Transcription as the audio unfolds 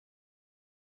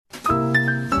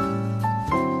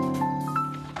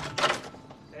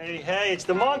Hey, it's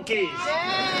the monkeys.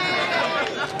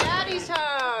 Hey, Daddy's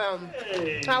home.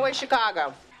 Hey. How was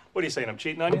Chicago? What are you saying, I'm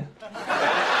cheating on you?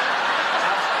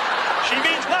 She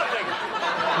means nothing.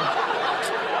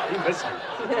 You miss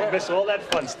her. You miss all that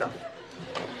fun stuff.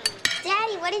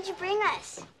 Daddy, what did you bring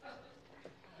us?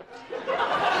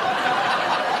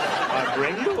 I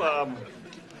bring you, all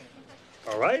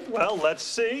right, well, let's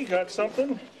see. Got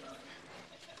something?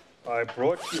 I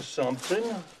brought you something.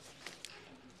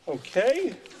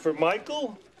 Okay, for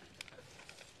Michael,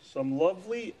 some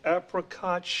lovely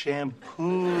apricot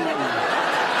shampoo.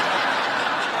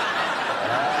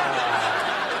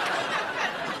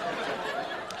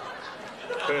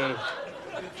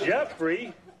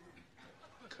 Jeffrey,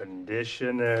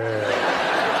 conditioner.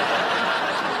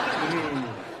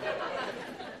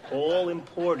 All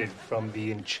imported from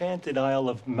the enchanted Isle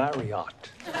of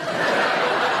Marriott.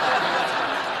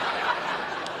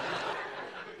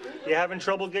 You having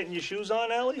trouble getting your shoes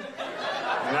on, Ellie?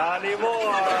 Not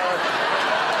anymore.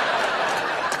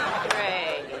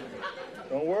 Great.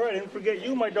 Don't worry, I didn't forget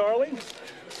you, my darling.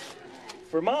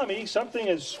 For Mommy, something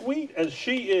as sweet as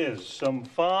she is, some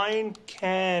fine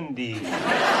candy.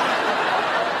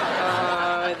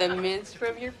 The mints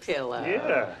from your pillow.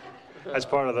 Yeah, as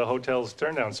part of the hotel's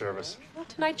turn-down service. Well,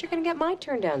 tonight you're going to get my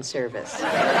turn-down service.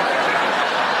 Yeah.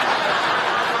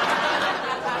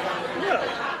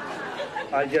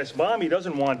 I guess Mommy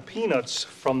doesn't want peanuts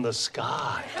from the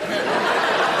sky.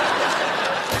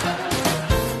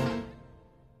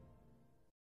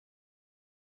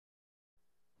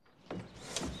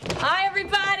 Hi,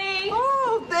 everybody.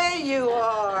 Oh, there you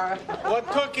are. What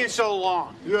took you so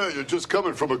long? Yeah, you're just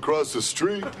coming from across the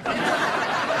street.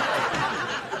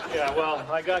 Yeah, well,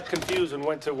 I got confused and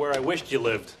went to where I wished you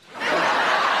lived.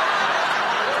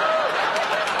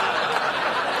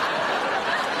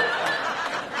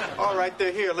 All right,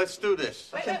 they're here. Let's do this.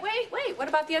 Wait. What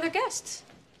about the other guests?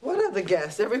 What other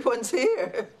guests? Everyone's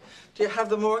here. Do you have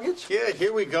the mortgage? Yeah,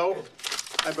 here we go.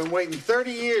 I've been waiting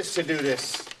 30 years to do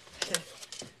this.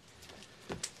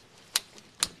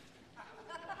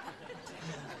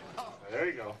 There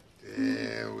you go.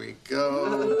 There we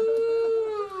go.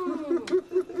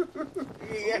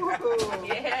 Yeah.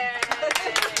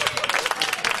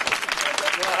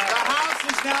 The house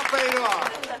is now paid off.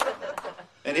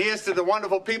 And here's to the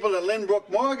wonderful people at Lynbrook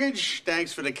Mortgage.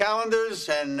 Thanks for the calendars,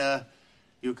 and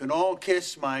you can all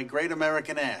kiss my great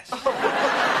American ass.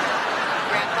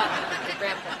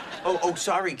 Grandpa. Oh,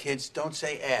 sorry, kids. Don't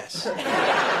say ass.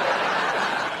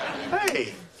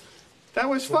 Hey, that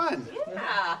was fun.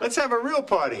 Yeah. Let's have a real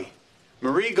party.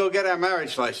 Marie, go get our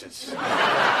marriage license. You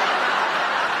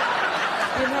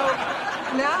know,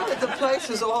 now that the place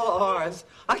is all ours,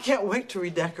 I can't wait to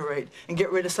redecorate and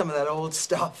get rid of some of that old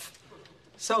stuff.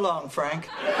 So long, Frank.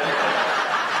 Can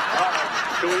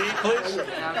we eat, please?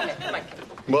 Okay, come on.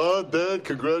 Ma, Dad,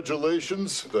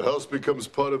 congratulations. The house becomes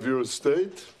part of your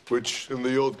estate, which in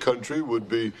the old country would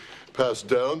be passed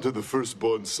down to the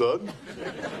firstborn son.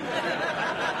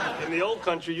 In the old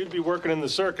country, you'd be working in the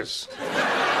circus.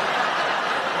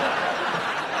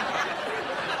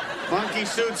 Monkey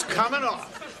suit's coming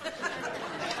off.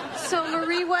 So,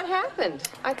 Marie, what happened?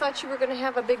 I thought you were going to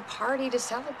have a big party to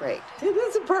celebrate. It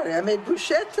is a party. I made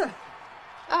bruschetta.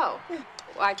 Oh.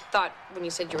 Well, I thought when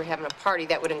you said you were having a party,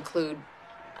 that would include,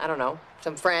 I don't know,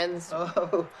 some friends.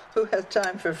 Oh, who has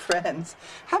time for friends?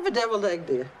 Have a deviled egg,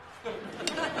 dear.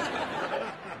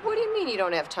 What do you mean you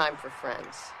don't have time for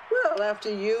friends? Well, after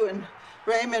you and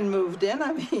Raymond moved in,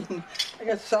 I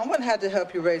guess someone had to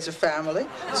help you raise a family.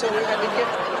 So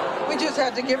we just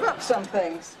had to give up some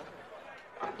things.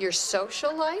 Your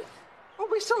social life? Well,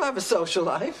 we still have a social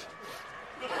life.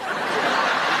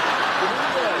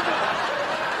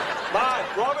 Ma,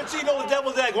 Robert's eating all the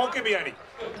deviled egg. Won't give me any.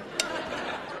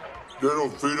 They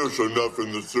don't feed us enough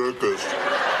in the circus.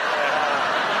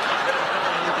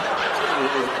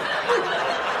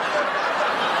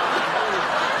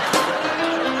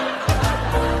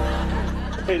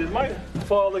 Hey, did my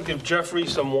father give Jeffrey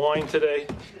some wine today?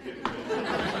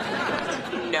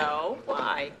 No.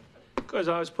 Why? Because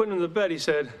I was putting him to bed, he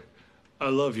said, I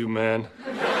love you, man.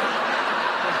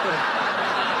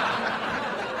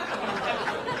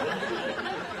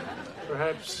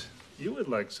 Perhaps you would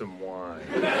like some wine.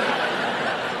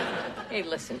 Hey,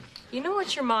 listen. You know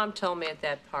what your mom told me at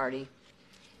that party?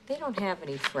 They don't have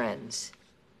any friends.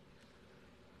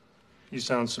 You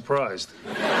sound surprised.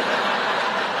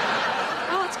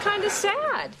 Oh, it's kind of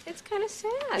sad. It's kind of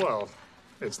sad. Well,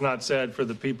 it's not sad for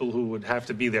the people who would have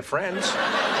to be their friends.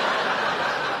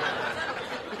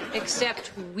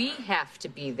 Except we have to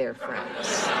be their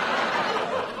friends.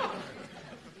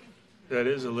 That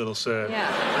is a little sad. Yeah.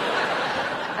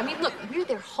 I mean, look, we're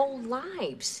their whole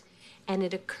lives. And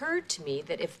it occurred to me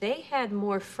that if they had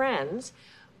more friends,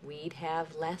 we'd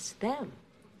have less them.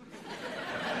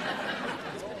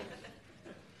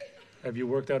 Have you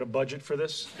worked out a budget for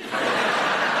this?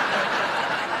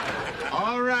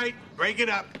 All right, break it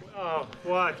up. Oh,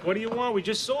 what? What do you want? We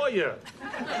just saw you.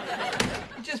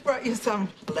 I just brought you some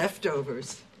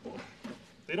leftovers.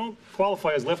 They don't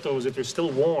qualify as leftovers if they're still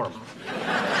warm.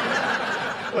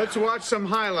 Let's watch some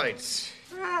highlights.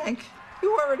 Frank,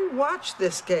 you already watched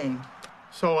this game.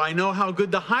 So I know how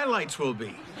good the highlights will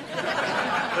be.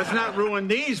 Let's not ruin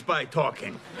these by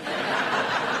talking.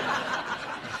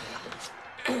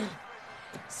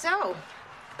 So,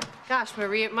 gosh,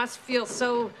 Marie, it must feel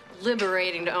so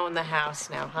liberating to own the house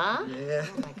now, huh? Yeah.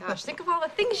 Oh, my gosh, think of all the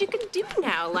things you can do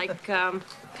now. Like, gosh,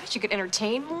 you could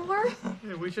entertain more.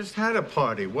 Hey, we just had a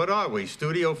party. What are we,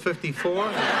 Studio 54?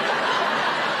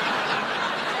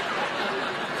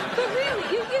 But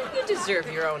really, you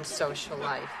deserve your own social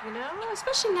life, you know?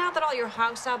 Especially now that all your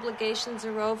house obligations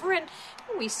are over and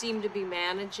we seem to be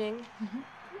managing. Mm-hmm.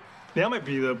 Now might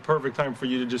be the perfect time for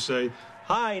you to just say,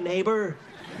 "Hi, neighbor."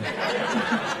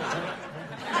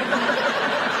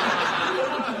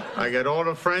 I got all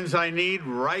the friends I need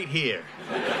right here.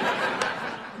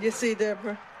 You see,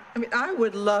 Deborah? I mean, I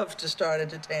would love to start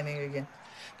entertaining again.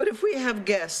 But if we have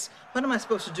guests, what am I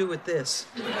supposed to do with this?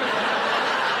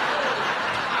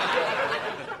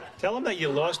 Tell them that you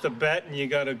lost a bet and you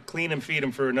got to clean and feed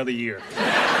them for another year.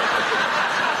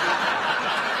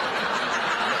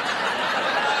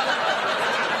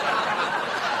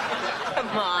 Come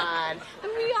on.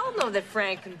 We all know that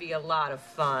Frank can be a lot of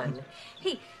fun.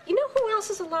 Hey, you know who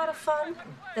else is a lot of fun?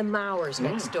 The Mowers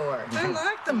next door. I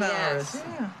like the Mowers. Yes.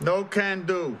 Yeah. No can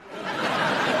do.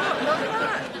 Why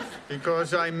not?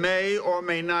 Because I may or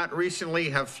may not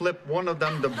recently have flipped one of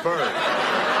them to bird.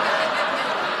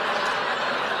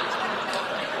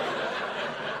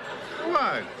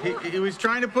 What? He was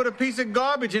trying to put a piece of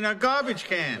garbage in a garbage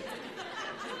can.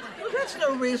 Well, that's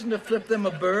no reason to flip them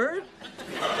a bird.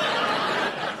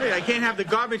 Hey, I can't have the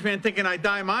garbage man thinking I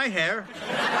dye my hair.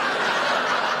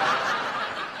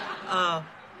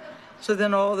 So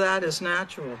then all that is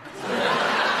natural.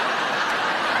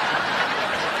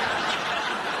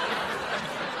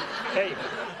 Hey,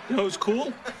 you know who's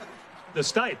cool? The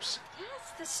Stipes.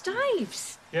 Yes, the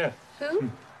Stipes. Yeah.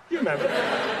 Who? You remember.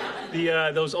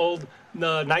 Those old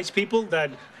nice people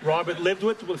that Robert lived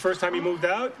with the first time he moved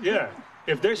out? Yeah.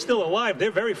 If they're still alive,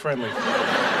 they're very friendly.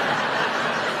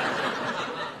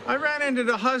 I ran into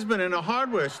the husband in a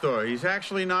hardware store. He's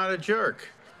actually not a jerk.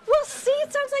 Well, see,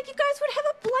 it sounds like you guys would have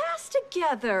a blast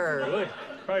together. Would.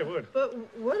 Probably would. But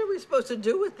what are we supposed to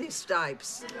do with these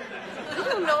Stipes? I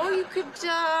don't know, you could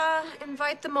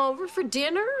invite them over for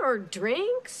dinner or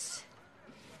drinks.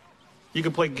 You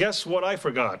could play Guess What I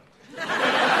Forgot.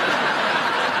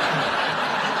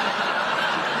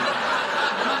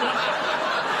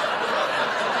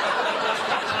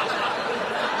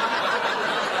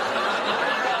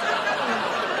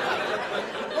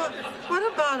 What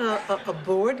about a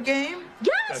board game?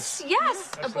 Yes,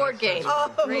 a board game.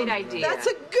 Great idea. That's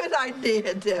a good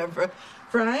idea, Deborah.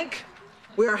 Frank,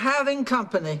 we're having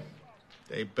company.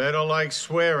 They better like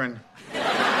swearing.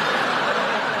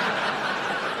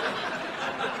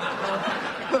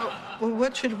 Well,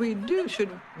 what should we do? Should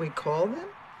we call them?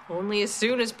 Only as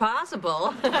soon as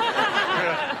possible. You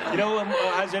know,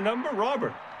 has your number?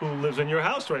 Robert, who lives in your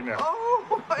house right now.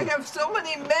 Oh, I have so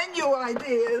many menu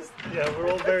ideas. Yeah,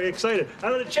 we're all very excited.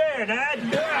 Out of the chair, Dad.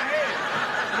 Yeah, hey.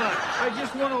 Come on. I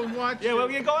just want to watch. Yeah, well,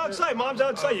 you go outside. Mom's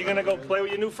outside. You're going to go play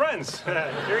with your new friends. Here he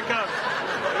comes. Here he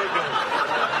comes.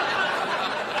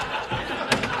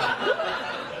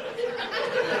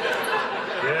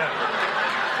 Yeah.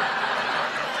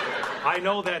 I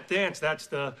know that dance. That's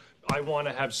the I want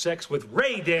to have sex with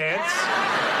Ray dance.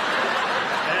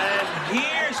 And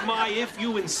here's my if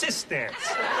you insist dance.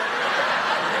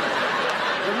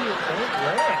 What do you think?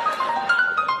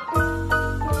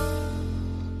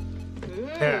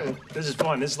 Yeah, this is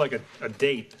fun. This is like a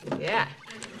date. Yeah.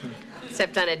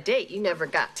 Except on a date, you never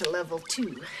got to level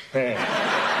 2. Hey.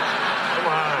 Come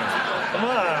on. Come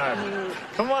on.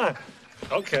 Come on.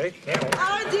 Okay.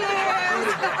 Ideas!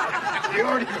 You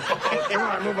already... Come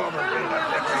on, move over.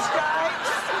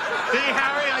 See,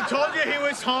 Harry, I told you he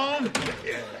was home.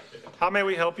 How may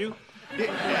we help you?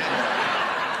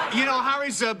 You know,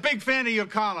 Harry's a big fan of your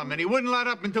column, and he wouldn't let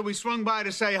up until we swung by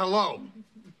to say hello.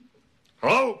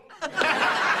 Hello?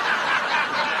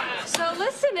 So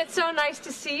listen, it's so nice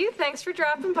to see you. Thanks for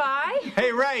dropping by.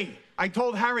 Hey, Ray, I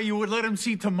told Harry you would let him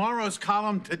see tomorrow's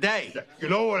column today. You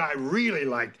know what I really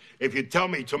like? If you tell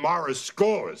me tomorrow's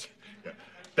scores.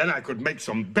 Then I could make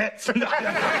some bets.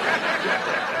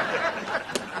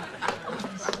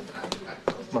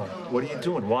 Mom, what are you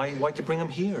doing? Why'd you bring him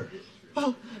here?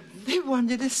 Well, they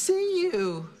wanted to see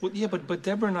you. Well, yeah, but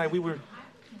Deborah and I, we were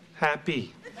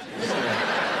happy.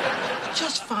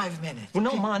 Just 5 minutes. Well,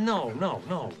 no, Ma, no.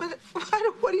 But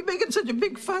what are you making such a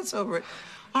big fuss over it?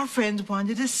 Our friends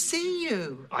wanted to see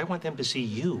you. I want them to see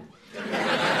you.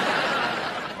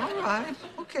 All right,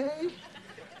 okay.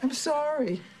 I'm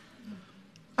sorry.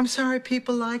 I'm sorry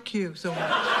people like you so much.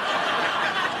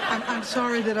 I'm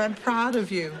sorry that I'm proud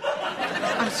of you.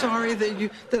 I'm sorry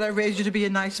that I raised you to be a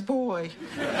nice boy.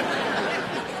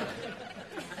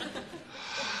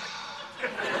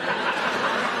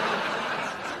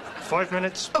 5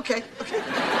 minutes. Okay.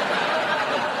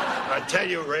 I tell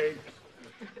you, Ray,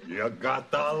 you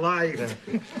got the life.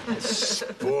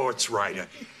 Sports writer.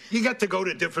 You got to go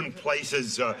to different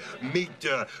places, meet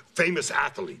famous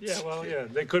athletes. Yeah, well, yeah,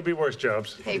 they could be worse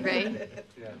jobs. Hey, Ray.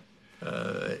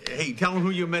 Hey, tell him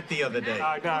who you met the other day.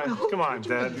 No, come on,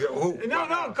 Dad.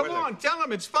 No, come on, tell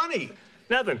him. It's funny.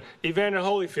 Nothing. Evander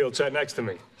Holyfield sat next to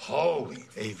me. Holy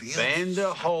Evander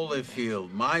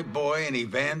Holyfield, my boy, and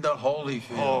Evander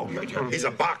Holyfield. Oh, yeah. He's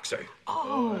a boxer.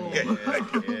 Oh. Yeah.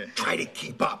 Try to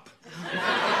keep up.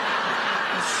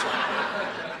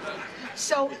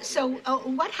 So,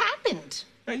 what happened?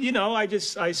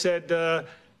 I said,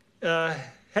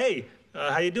 hey,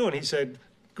 how you doing? He said,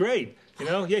 great.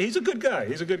 Yeah, he's a good guy.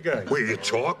 Will you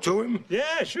talk to him?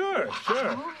 Yeah, sure.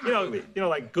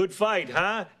 Like good fight,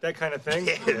 huh? That kind of thing.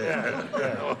 Yeah.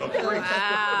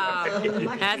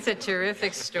 Wow. That's a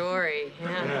terrific story.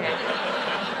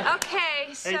 Yeah.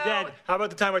 Okay, so... Hey, Dad, how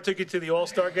about the time I took you to the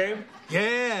All-Star game?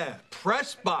 Yeah,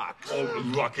 press box. Oh,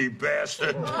 lucky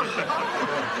bastard.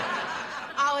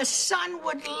 Our son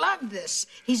would love this.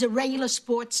 He's a regular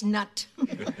sports nut.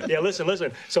 Yeah,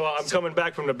 listen. So I'm coming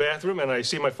back from the bathroom, and I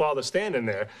see my father standing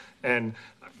there, and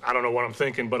I don't know what I'm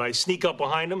thinking, but I sneak up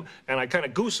behind him, and I kind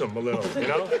of goose him a little,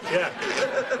 Yeah.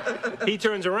 He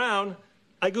turns around,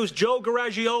 I goose Joe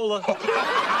Garagiola.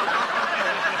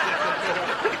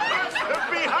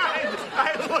 Behind,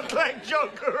 I look like Joe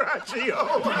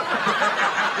Garagiola.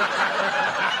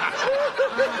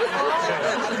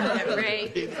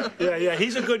 Ray. Yeah,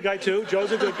 he's a good guy, too.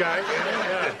 Joe's a good guy.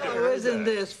 Yeah. Oh, isn't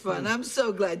this fun? I'm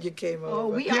so glad you came over. Oh,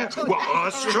 we are too. Well,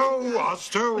 us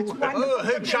too.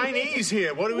 Oh, Chinese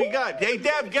here. What do we got? Hey,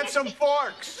 Deb, get some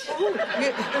forks. You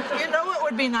know what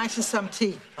would be nice is some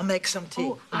tea. I'll make some tea.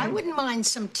 Oh, I wouldn't mind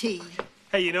some tea.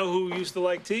 Hey, you know who used to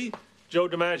like tea? Joe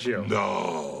DiMaggio.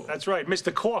 No. That's right,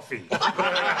 Mr. Coffee.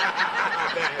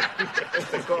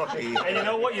 Mr. Coffee. And you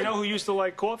know what? You know who used to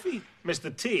like coffee? Mr.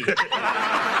 T.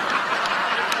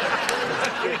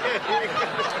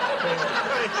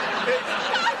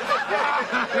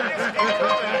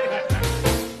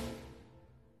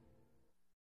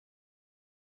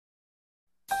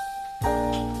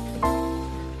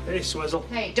 Hey, Swizzle.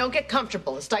 Hey, don't get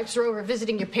comfortable. The Stipes are over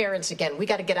visiting your parents again. We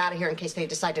got to get out of here in case they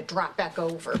decide to drop back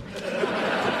over.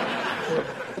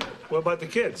 What about the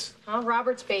kids?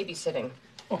 Robert's babysitting.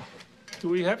 Oh, do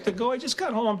we have to go? I just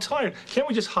got home. I'm tired. Can't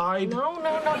we just hide? No.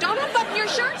 Don't unbutton your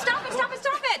shirt. Stop it.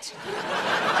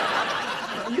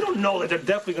 You don't know that they're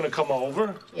definitely going to come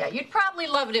over. Yeah, you'd probably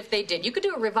love it if they did. You could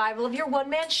do a revival of your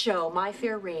one-man show, My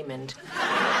Fair Raymond.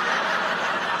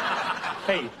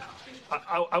 Hey,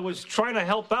 I was trying to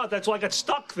help out. That's why I got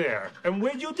stuck there. And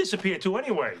where'd you disappear to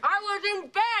anyway? I was in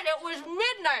bed. It was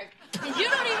midnight. You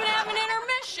don't even have an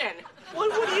intermission.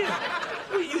 What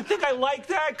do you think I like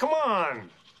that? Come on.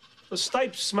 The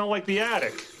Stipes smell like the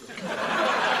attic.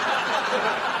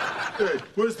 Hey,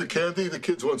 where's the candy? The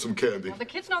kids want some candy. Well, the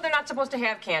kids know they're not supposed to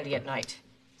have candy at night.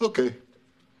 Okay.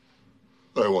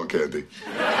 I want candy.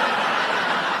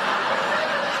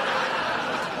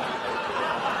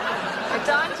 It's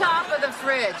on top of the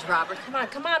fridge, Robert.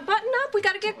 Come on, button up. We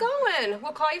got to get going.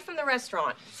 We'll call you from the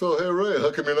restaurant. So, hey, Ray,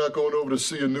 how come you're not going over to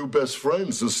see your new best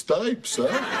friends, the Stipes, huh?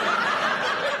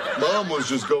 Mom was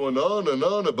just going on and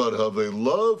on about how they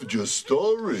loved your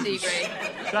stories. See, Ray.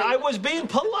 I was being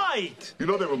polite. You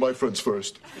know they were my friends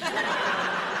first.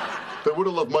 They would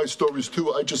have loved my stories,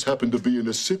 too. I just happened to be in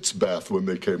a sitz bath when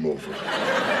they came over. All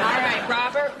right,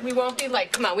 Robert, we won't be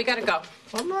late. Come on, we got to go.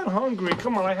 I'm not hungry.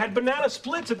 Come on, I had banana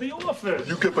splits at the office.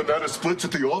 You get banana splits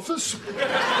at the office? You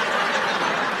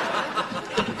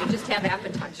just have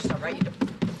appetizers, all right? You don't...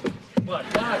 What?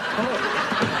 Oh.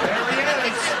 There he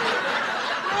is.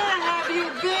 Where have you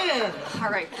been?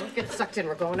 All right, don't get sucked in.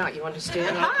 We're going out. You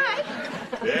understand? Hi.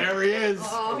 There he is.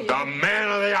 Oh, yeah. The man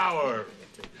of the hour.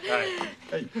 Hey,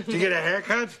 Did you get a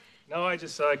haircut? no, I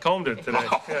just combed it today.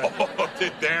 Yeah. Oh,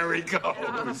 there he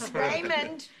goes.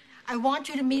 Raymond, I want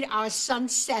you to meet our son,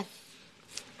 Seth.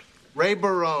 Ray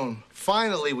Barone.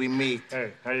 Finally, we meet.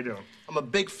 Hey, how you doing? I'm a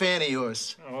big fan of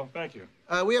yours. Oh, well, thank you.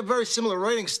 We have very similar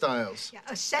writing styles.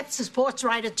 Yeah, Seth's a sports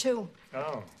writer, too.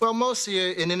 Oh. Well,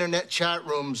 mostly in internet chat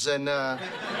rooms, and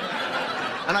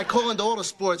I call into all the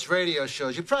sports radio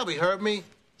shows. You probably heard me,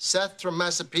 Seth from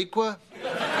Massapequa.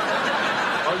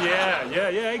 Oh, yeah.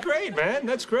 Hey, great, man.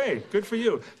 That's great. Good for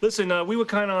you. Listen, we were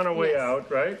kind of on our way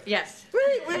out, right? Yes.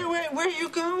 Wait, where are you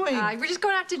going? We're just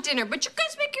going out to dinner, but you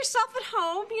guys make yourself at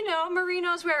home. You know, Marie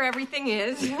knows where everything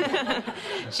is.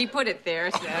 She put it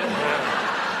there, so.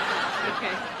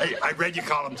 Okay. Hey, I read your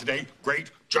column today.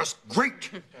 Great, just great.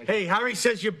 Hey, Harry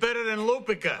says you're better than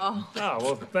Lupica. Oh,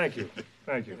 well, thank you.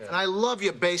 Thank you. And I love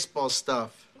your baseball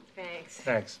stuff. Thanks.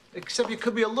 Thanks. Except you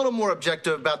could be a little more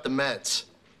objective about the Mets.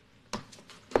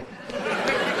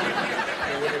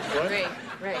 Great,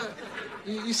 right.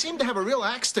 You seem to have a real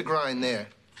axe to grind there.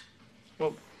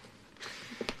 Well,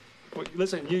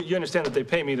 listen, you understand that they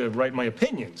pay me to write my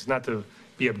opinions, not to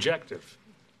be objective.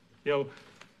 You know,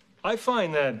 I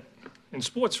find that in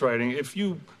sports writing, if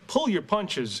you pull your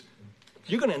punches,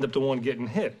 you're going to end up the one getting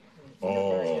hit.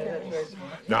 Oh,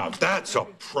 now that's a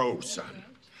pro, son.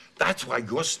 That's why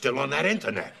you're still on that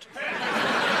internet.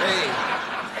 Hey,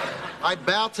 I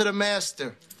bow to the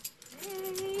master.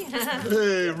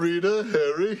 Hey, Rita,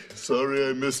 Harry. Sorry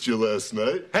I missed you last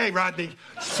night. Hey, Rodney.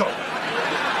 So,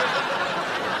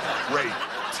 Ray,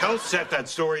 tell Seth that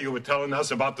story you were telling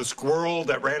us about the squirrel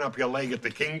that ran up your leg at the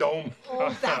Kingdom.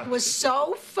 Oh, that was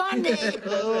so funny.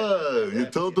 Ah, you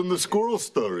told them the squirrel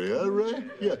story, huh, Ray?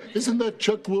 Yeah, isn't that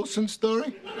Chuck Wilson's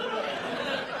story?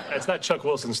 That's not Chuck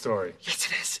Wilson's story. Yes,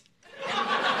 it is.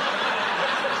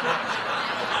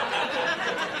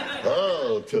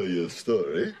 I'll tell you a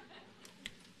story.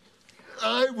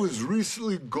 I was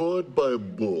recently gored by a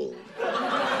bull,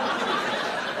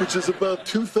 which is about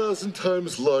 2,000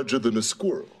 times larger than a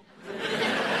squirrel.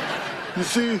 You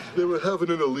see, they were having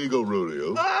an illegal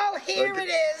rodeo. Oh, here it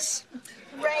is.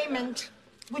 Raymond,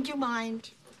 would you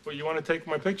mind? Well, you want to take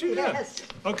my picture? Yes.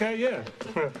 Yeah. Okay, yeah.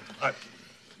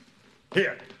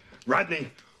 Here,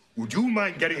 Rodney, would you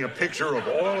mind getting a picture of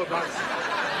all of us?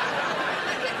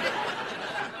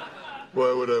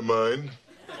 Why would I mind?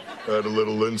 Add a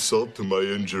little insult to my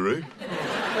injury.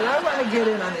 Well, I want to get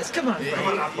in on this. Come on,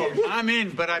 Frank. I'm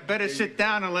in, but I better sit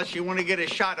down unless you want to get a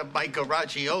shot of my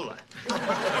Garagiola.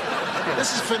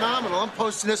 This is phenomenal. I'm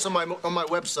posting this on my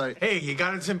website. Hey, you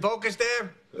got us in focus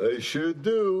there? I sure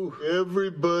do.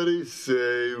 Everybody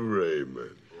say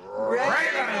Raymond.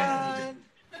 Raymond.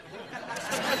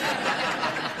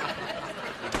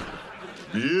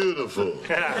 Beautiful.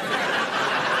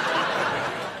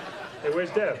 Hey, where's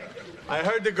Deb? I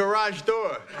heard the garage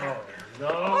door. No.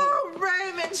 Oh,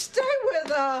 Raymond, stay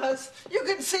with us. You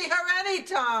can see her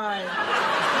anytime.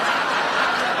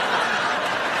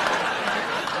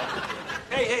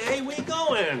 Hey, where you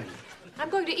going? I'm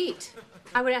going to eat.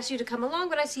 I would ask you to come along,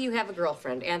 but I see you have a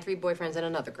girlfriend and 3 boyfriends and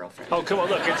another girlfriend. Oh, come on,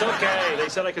 look, it's okay. They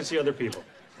said I could see other people.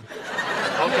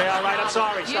 Okay, all right, I'm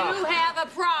sorry, stop. You have a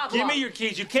problem. Give me your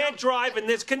keys. You can't drive in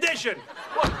this condition.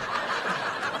 What?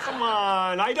 Come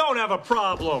on, I don't have a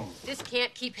problem. This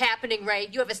can't keep happening, Ray.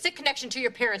 You have a sick connection to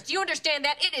your parents. Do you understand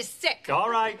that? It is sick. All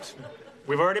right.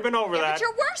 We've already been over that. But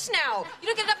you're worse now. You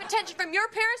don't get enough attention from your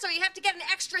parents, so you have to get an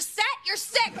extra set. You're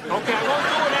sick. Okay, I won't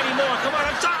do it anymore. Come on,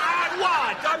 I'm sorry.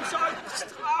 What? I'm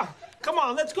sorry. Come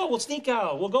on, let's go. We'll sneak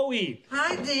out. We'll go eat.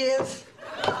 Hi, dears.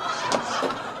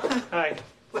 Hi.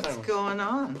 What's going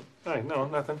on? Hi, no,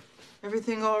 nothing.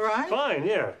 Everything all right? Fine,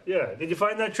 yeah. Did you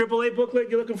find that AAA booklet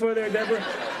you're looking for there, Deborah?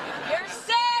 You're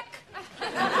sick.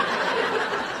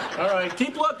 All right,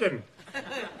 keep looking.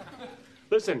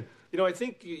 Listen, you know, I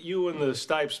think you and the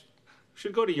Stipes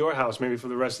should go to your house maybe for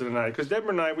the rest of the night, because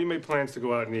Deborah and I, we made plans to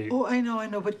go out and eat. Oh, I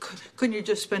know, but couldn't you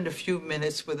just spend a few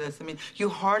minutes with us? I mean, you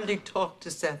hardly talk to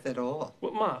Seth at all.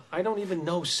 Well, Ma, I don't even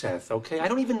know Seth, okay? I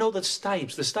don't even know the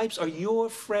Stipes. The Stipes are your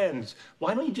friends.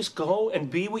 Why don't you just go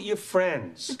and be with your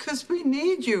friends? Because we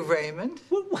need you, Raymond.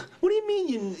 What do you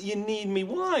mean you need me?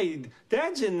 Why?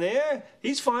 Dad's in there.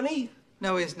 He's funny.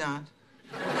 No, he's not.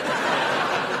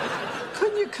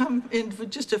 Couldn't you come in for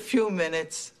just a few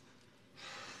minutes?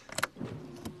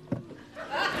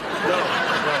 No.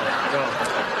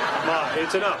 Ma,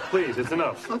 it's enough, please. It's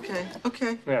enough.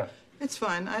 Okay. Yeah. It's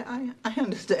fine. I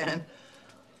understand.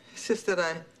 It's just that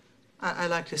I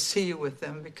like to see you with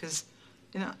them because,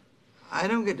 you know, I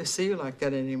don't get to see you like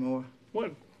that anymore.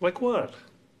 What? Like what?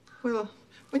 Well,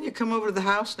 when you come over to the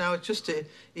house now, it's just to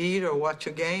eat or watch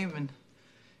a game, and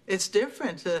it's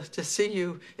different to see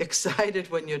you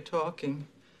excited when you're talking.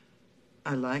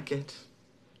 I like it.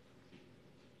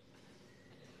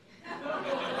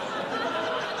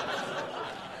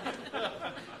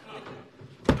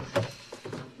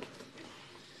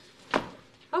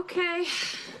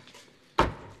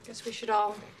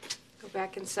 all go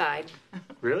back inside.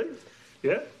 Really?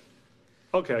 Yeah?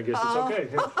 Okay, I guess it's okay.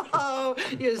 Yeah. Oh,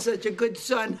 you're such a good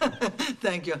son.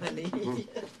 Thank you, honey.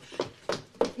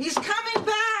 He's coming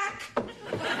back.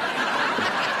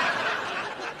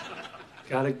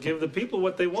 Gotta give the people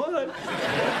what they want.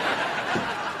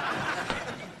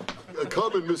 A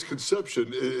common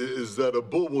misconception is that a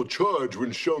bull will charge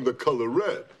when shown the color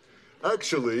red.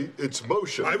 Actually, it's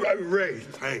motion. Ray,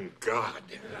 thank God.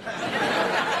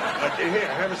 Here,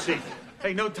 have a seat.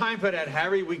 Hey, no time for that,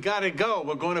 Harry. We gotta go.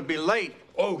 We're going to be late.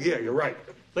 Oh, yeah, you're right.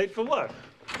 Late for what?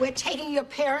 We're taking your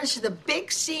parents to the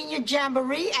big senior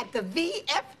jamboree at the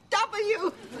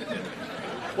VFW.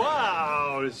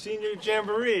 Wow, the senior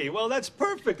jamboree. Well, that's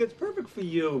perfect. It's perfect for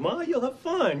you, Ma. You'll have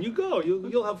fun. You go.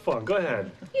 You'll have fun. Go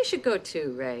ahead. You should go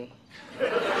too, Ray.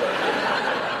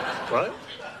 What?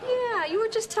 Yeah, you were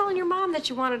just telling your mom that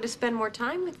you wanted to spend more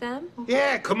time with them.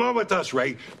 Yeah, come on with us,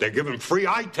 Ray. They're giving free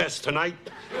eye tests tonight.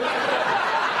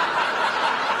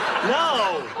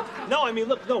 No, I mean,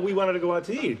 look, no, we wanted to go out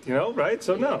to eat, you know, right?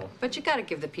 So, no. But you gotta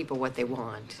give the people what they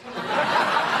want.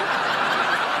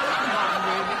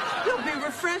 There'll be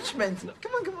refreshments.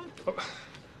 Come on, come on.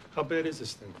 How bad is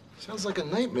this thing? Sounds like a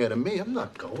nightmare to me. I'm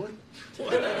not going.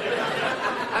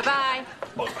 Bye-bye.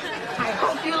 I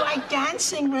hope you like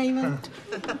dancing, Raymond.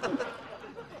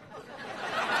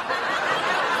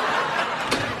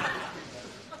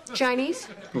 Chinese?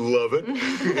 Love it.